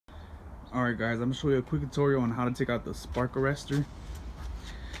Alright guys, I'm gonna show you a quick tutorial on how to take out the spark arrestor.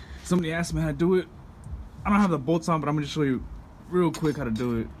 Somebody asked me how to do it. I don't have the bolts on, but I'm gonna just show you real quick how to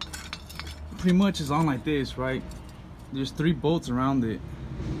do it. Pretty much it's on like this, right? There's 3 bolts around it.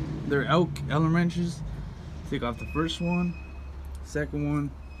 They're Allen wrenches. Take off the first one, second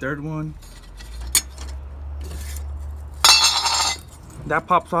one, third one. That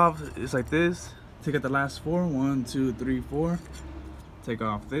pops off, it's like this. Take out the last 4, 1, 2, 3, 4. Take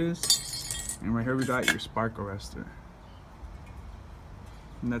off this, and right here we got your spark arrestor.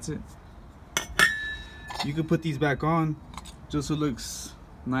 And that's it. You can put these back on just so it looks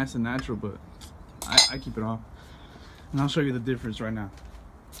nice and natural, but I keep it off. And I'll show you the difference right now.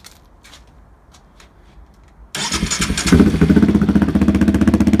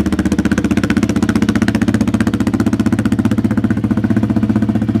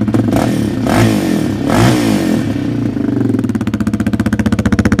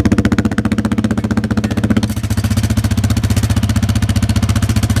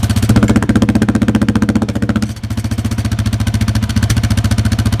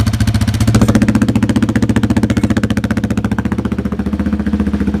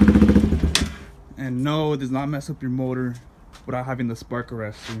 And no, it does not mess up your motor without having the spark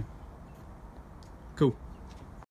arrestor.